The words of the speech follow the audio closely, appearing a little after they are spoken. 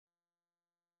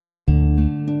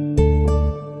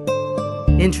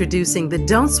Introducing the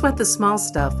Don't Sweat the Small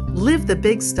Stuff, Live the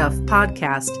Big Stuff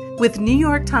podcast with New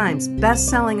York Times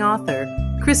best-selling author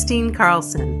Kristine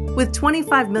Carlson. With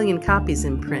 25 million copies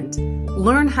in print,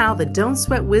 learn how the Don't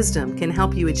Sweat wisdom can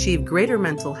help you achieve greater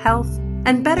mental health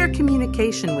and better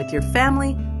communication with your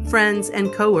family, friends,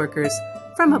 and coworkers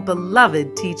from a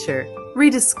beloved teacher.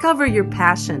 Rediscover your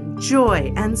passion,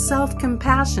 joy, and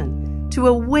self-compassion to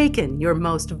awaken your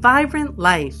most vibrant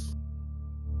life.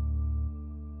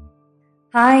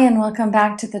 Hi, and welcome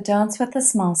back to the Don't Sweat the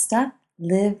Small Stuff,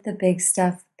 Live the Big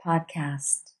Stuff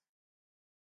podcast.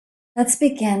 Let's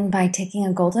begin by taking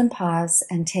a golden pause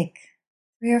and take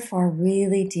 3 or 4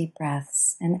 really deep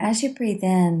breaths. And as you breathe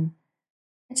in,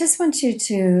 I just want you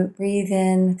to breathe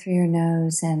in through your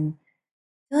nose and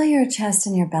feel your chest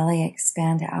and your belly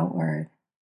expand outward,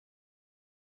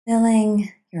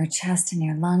 filling your chest and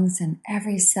your lungs and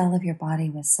every cell of your body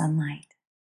with sunlight.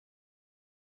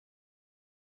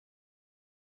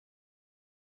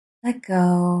 Let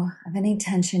go of any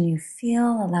tension you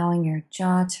feel, allowing your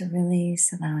jaw to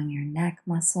release, allowing your neck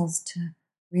muscles to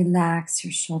relax,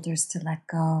 your shoulders to let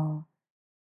go,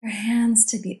 your hands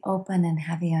to be open and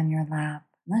heavy on your lap,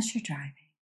 unless you're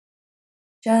driving.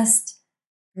 Just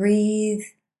breathe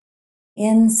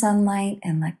in sunlight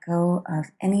and let go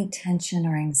of any tension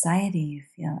or anxiety you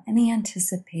feel, any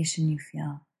anticipation you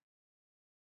feel.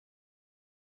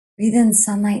 Breathe in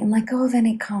sunlight and let go of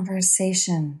any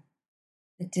conversation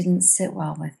that didn't sit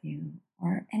well with you,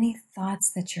 or any thoughts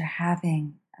that you're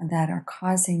having that are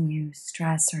causing you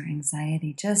stress or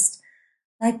anxiety. Just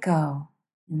let go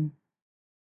and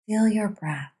feel your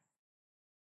breath.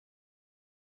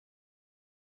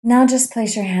 Now just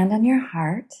place your hand on your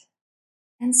heart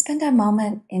and spend a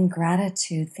moment in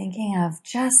gratitude, thinking of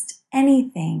just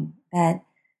anything that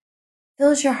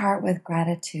fills your heart with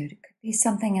gratitude. It could be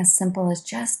something as simple as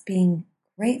just being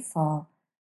grateful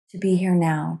to be here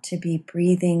now, to be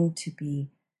breathing, to be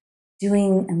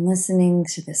doing and listening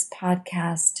to this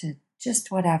podcast, to just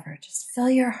whatever. Just fill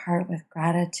your heart with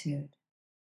gratitude.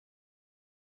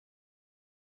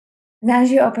 And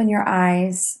as you open your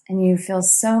eyes and you feel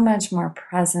so much more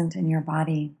present in your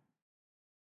body,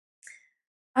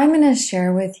 I'm going to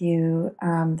share with you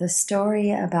the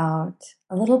story about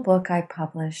a little book I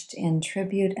published in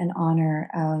tribute and honor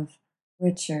of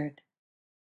Richard.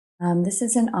 This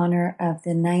is in honor of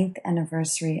the 9th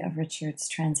anniversary of Richard's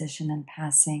transition and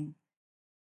passing.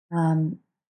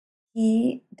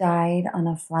 He died on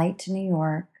a flight to New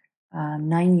York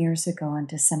 9 years ago on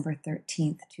December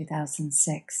 13th,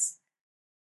 2006.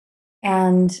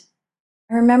 And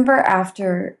I remember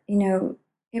after,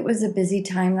 it was a busy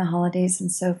time, the holidays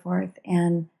and so forth.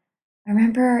 And I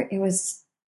remember it was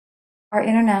our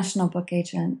international book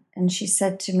agent, and she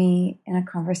said to me in a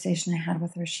conversation I had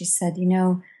with her, she said,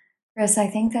 Chris, I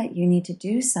think that you need to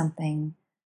do something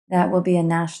that will be a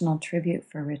national tribute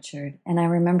for Richard. And I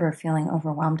remember feeling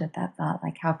overwhelmed at that thought,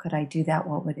 like, how could I do that?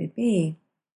 What would it be?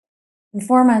 And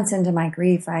 4 months into my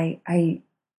grief, I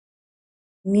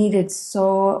needed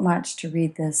so much to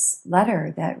read this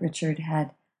letter that Richard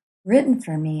had written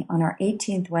for me on our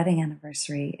 18th wedding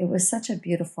anniversary. It was such a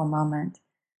beautiful moment.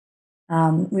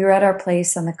 We were at our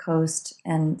place on the coast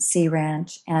and Sea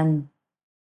Ranch, and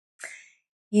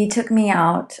he took me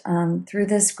out through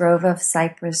this grove of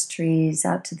cypress trees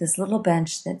out to this little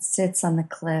bench that sits on the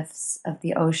cliffs of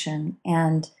the ocean.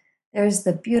 And there's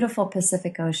the beautiful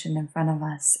Pacific Ocean in front of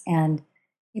us. And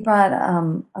he brought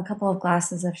a couple of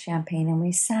glasses of champagne, and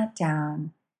we sat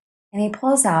down. And he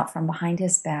pulls out from behind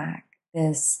his back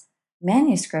this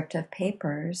manuscript of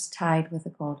papers tied with a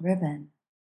gold ribbon.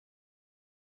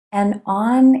 And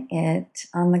on it,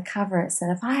 on the cover, it said,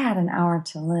 if I had an hour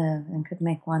to live and could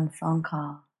make one phone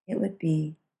call, it would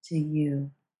be to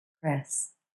you,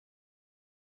 Chris.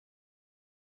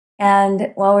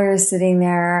 And while we were sitting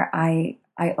there, I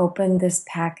opened this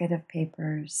packet of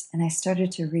papers and I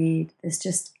started to read this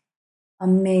just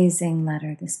amazing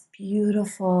letter, this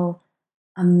beautiful,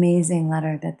 amazing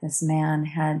letter that this man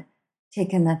had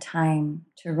taken the time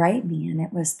to write me. And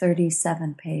it was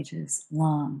 37 pages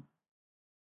long.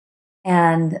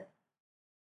 And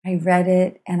I read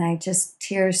it and I just,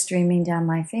 tears streaming down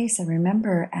my face. I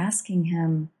remember asking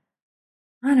him,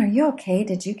 Hon, are you okay?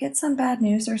 Did you get some bad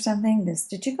news or something?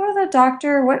 Did you go to the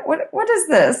doctor? What is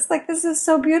this? Like, this is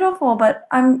so beautiful, but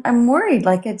I'm worried.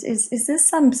 Like, is this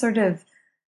some sort of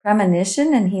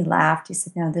premonition? And he laughed. He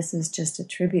said, no, this is just a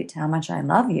tribute to how much I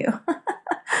love you.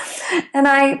 And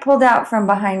I pulled out from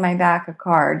behind my back a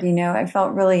card. I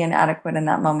felt really inadequate in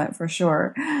that moment for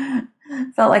sure.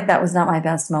 Felt like that was not my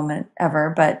best moment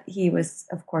ever, but he was,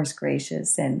 of course,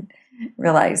 gracious and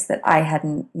realized that I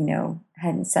hadn't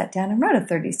sat down and wrote a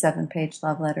 37-page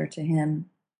love letter to him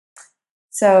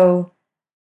So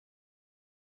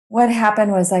what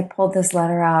happened was I pulled this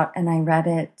letter out and I read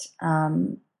it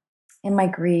in my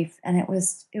grief, and it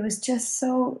was just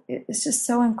so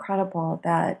incredible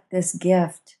that this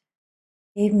gift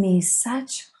gave me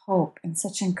such hope and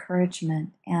such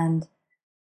encouragement. And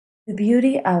the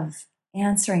beauty of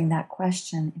answering that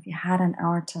question, if you had an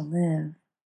hour to live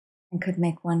and could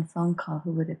make one phone call,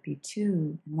 who would it be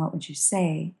to, and what would you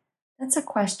say? That's a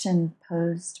question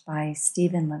posed by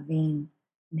Stephen Levine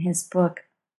in his book,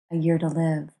 A Year to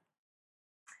Live.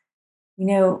 You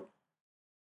know,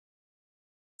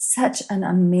 such an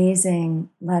amazing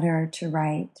letter to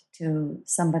write to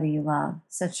somebody you love,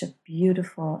 such a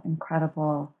beautiful,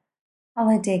 incredible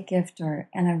holiday gift or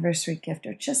anniversary gift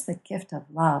or just the gift of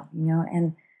love,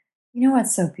 and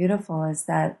what's so beautiful is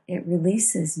that it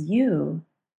releases you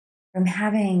from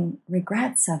having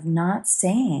regrets of not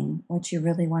saying what you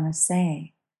really want to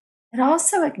say. It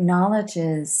also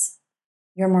acknowledges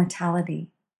your mortality.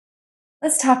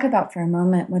 Let's talk about for a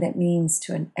moment what it means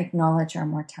to acknowledge our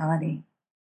mortality.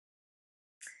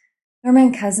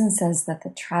 Norman Cousins says that the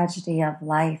tragedy of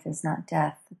life is not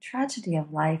death. The tragedy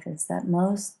of life is that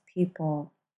most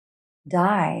people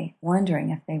die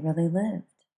wondering if they really lived.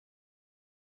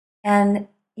 And,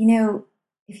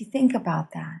 if you think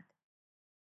about that,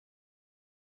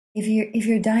 if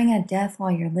you're dying a death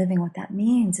while you're living, what that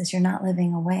means is you're not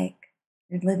living awake.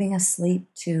 You're living asleep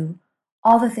to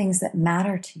all the things that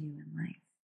matter to you in life.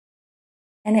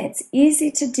 And it's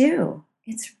easy to do.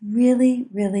 It's really,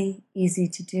 really easy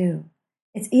to do.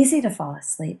 It's easy to fall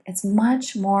asleep. It's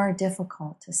much more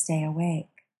difficult to stay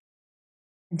awake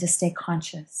and to stay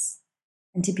conscious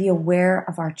and to be aware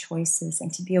of our choices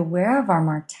and to be aware of our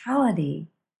mortality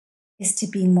is to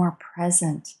be more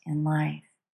present in life.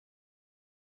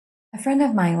 A friend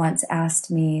of mine once asked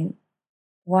me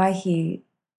why he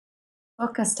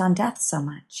focused on death so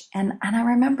much. And I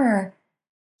remember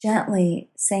gently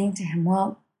saying to him,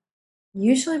 well,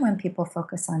 usually when people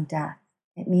focus on death,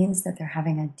 it means that they're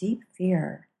having a deep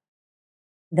fear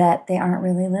that they aren't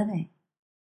really living.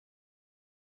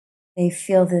 They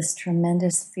feel this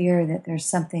tremendous fear that there's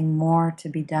something more to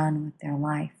be done with their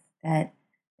life, that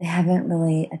they haven't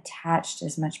really attached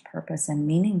as much purpose and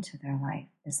meaning to their life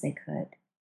as they could.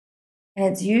 And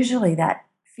it's usually that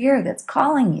fear that's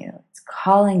calling you. It's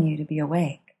calling you to be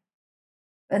awake.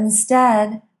 But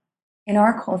instead, in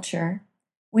our culture,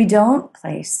 we don't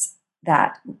place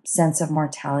that sense of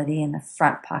mortality in the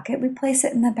front pocket. We place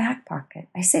it in the back pocket.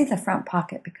 I say the front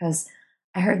pocket because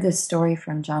I heard this story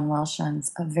from John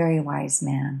Welshons, a very wise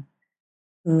man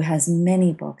who has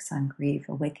many books on grief,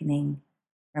 awakening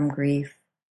from grief,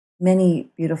 many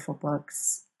beautiful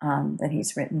books that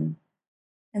he's written,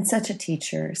 and such a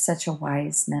teacher, such a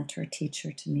wise mentor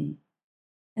teacher to me.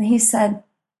 And he said,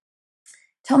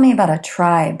 tell me about a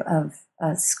tribe of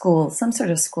a school, some sort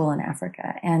of school in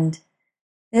Africa. And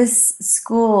this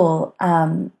school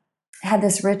had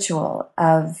this ritual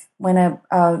of when a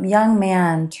young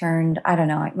man turned, I don't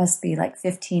know, it must be like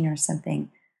 15 or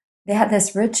something. They had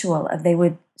this ritual of they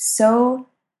would sew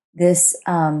this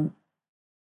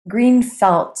green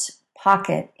felt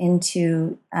pocket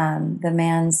into the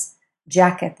man's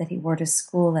jacket that he wore to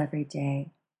school every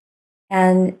day.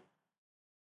 And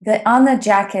on the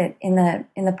jacket in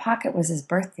the pocket was his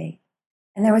birth date.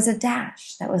 And there was a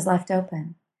dash that was left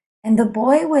open. And the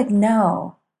boy would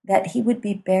know that he would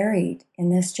be buried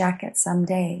in this jacket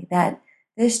someday, that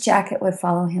this jacket would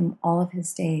follow him all of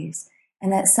his days,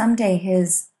 and that someday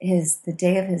the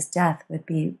day of his death would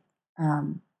be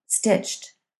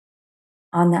stitched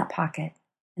on that pocket,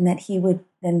 and that he would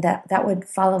then that would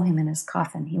follow him in his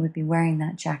coffin. He would be wearing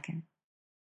that jacket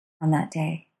on that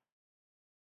day.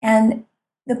 And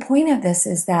the point of this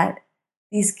is that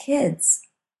these kids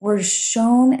were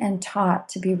shown and taught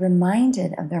to be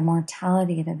reminded of their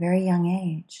mortality at a very young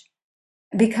age,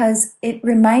 because it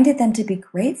reminded them to be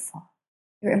grateful.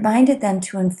 It reminded them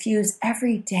to infuse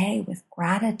every day with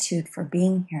gratitude for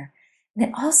being here. And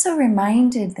it also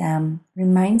reminds them,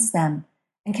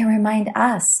 and can remind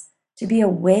us to be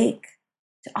awake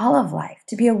to all of life,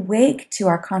 to be awake to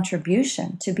our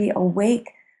contribution, to be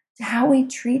awake to how we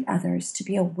treat others, to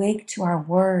be awake to our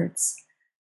words,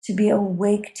 to be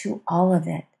awake to all of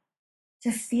it,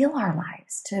 to feel our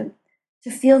lives, to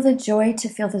feel the joy, to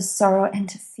feel the sorrow, and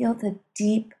to feel the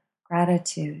deep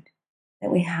gratitude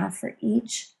that we have for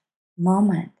each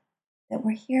moment that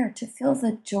we're here, to feel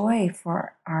the joy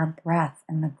for our breath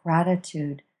and the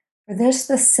gratitude for the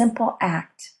simple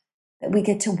act that we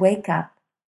get to wake up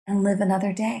and live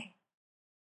another day.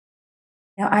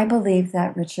 Now, I believe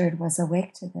that Richard was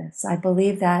awake to this. I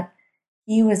believe that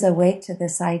he was awake to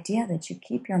this idea that you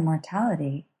keep your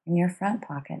mortality in your front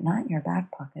pocket, not in your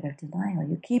back pocket of denial.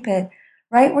 You keep it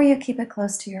right where you keep it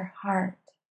close to your heart,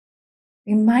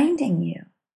 reminding you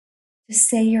to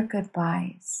say your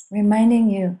goodbyes, reminding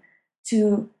you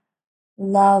to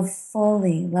love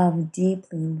fully, love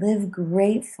deeply, live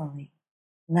gratefully,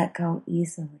 let go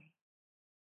easily.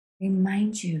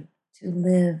 Remind you to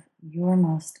live your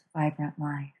most vibrant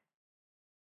life.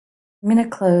 I'm going to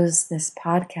close this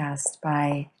podcast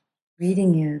by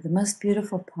reading you the most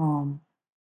beautiful poem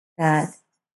that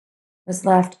was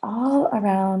left all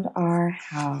around our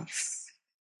house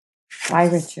by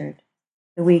Richard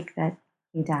the week that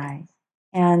he died.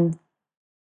 And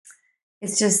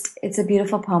it's a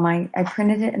beautiful poem. I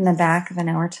printed it in the back of An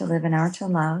Hour to Live, An Hour to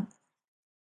Love.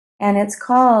 And it's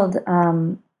called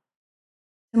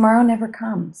Tomorrow Never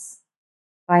Comes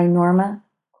by Norma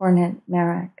Cornet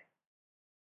Merrick.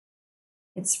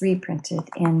 It's reprinted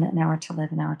in An Hour to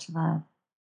Live, An Hour to Love.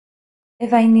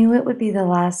 If I knew it would be the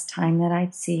last time that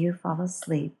I'd see you fall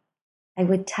asleep, I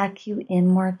would tuck you in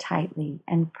more tightly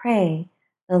and pray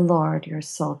the Lord your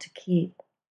soul to keep.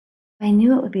 If I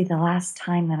knew it would be the last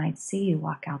time that I'd see you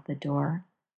walk out the door,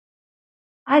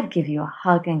 I'd give you a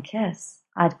hug and kiss.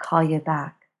 I'd call you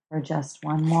back for just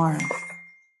one more.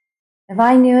 If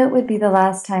I knew it would be the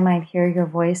last time I'd hear your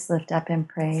voice lift up in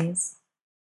praise,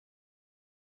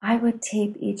 I would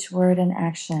tape each word and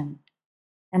action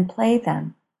and play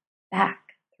them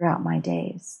back throughout my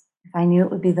days. If I knew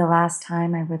it would be the last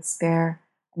time I would spare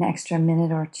an extra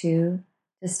minute or two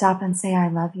to stop and say I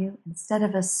love you instead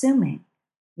of assuming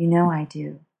you know I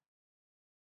do.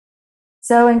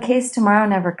 So in case tomorrow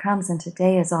never comes and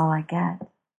today is all I get,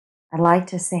 I'd like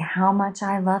to say how much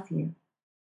I love you,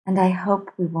 and I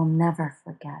hope we will never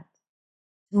forget.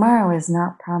 Tomorrow is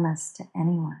not promised to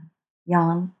anyone,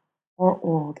 young or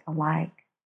old alike,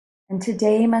 and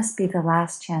today must be the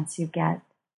last chance you get.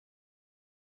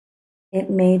 It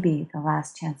may be the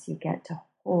last chance you get to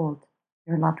hold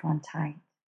your loved one tight.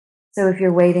 So if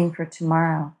you're waiting for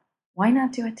tomorrow, why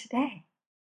not do it today?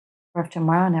 For if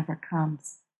tomorrow never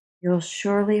comes, you'll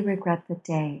surely regret the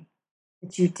day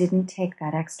that you didn't take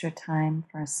that extra time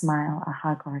for a smile, a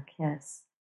hug, or a kiss,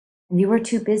 and you were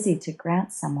too busy to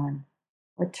grant someone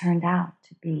what turned out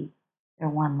to be their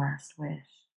one last wish.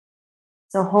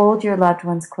 So hold your loved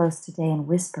ones close today and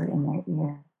whisper in their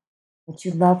ear that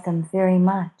you love them very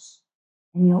much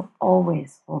and you'll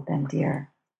always hold them dear.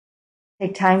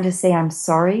 Take time to say, I'm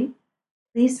sorry,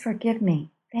 please forgive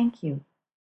me, thank you,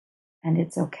 and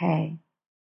it's okay.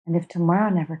 And if tomorrow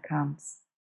never comes,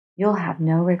 you'll have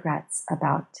no regrets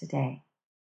about today.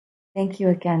 Thank you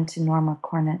again to Norma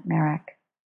Cornet Merrick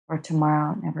for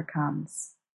Tomorrow Never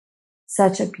Comes.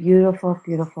 Such a beautiful,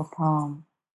 beautiful poem.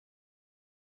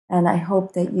 And I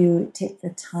hope that you take the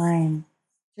time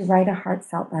to write a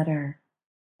heartfelt letter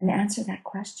and answer that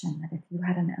question, that if you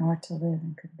had an hour to live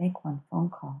and could make one phone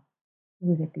call, who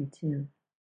would it be to?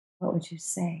 What would you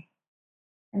say?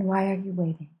 And why are you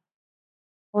waiting?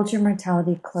 Hold your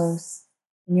mortality close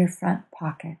in your front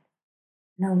pocket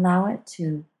and allow it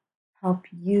to help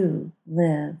you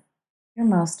live your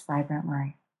most vibrant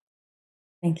life.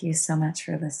 Thank you so much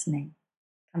for listening.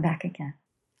 Come back again.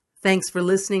 Thanks for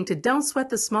listening to Don't Sweat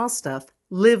the Small Stuff,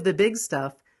 Live the Big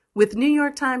Stuff with New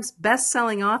York Times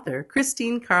best-selling author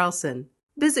Kristine Carlson.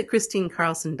 Visit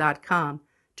KristineCarlson.com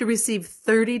to receive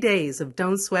 30 days of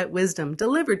Don't Sweat wisdom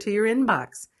delivered to your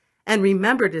inbox. And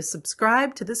remember to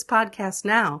subscribe to this podcast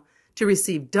now to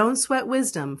receive Don't Sweat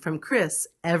wisdom from Chris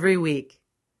every week.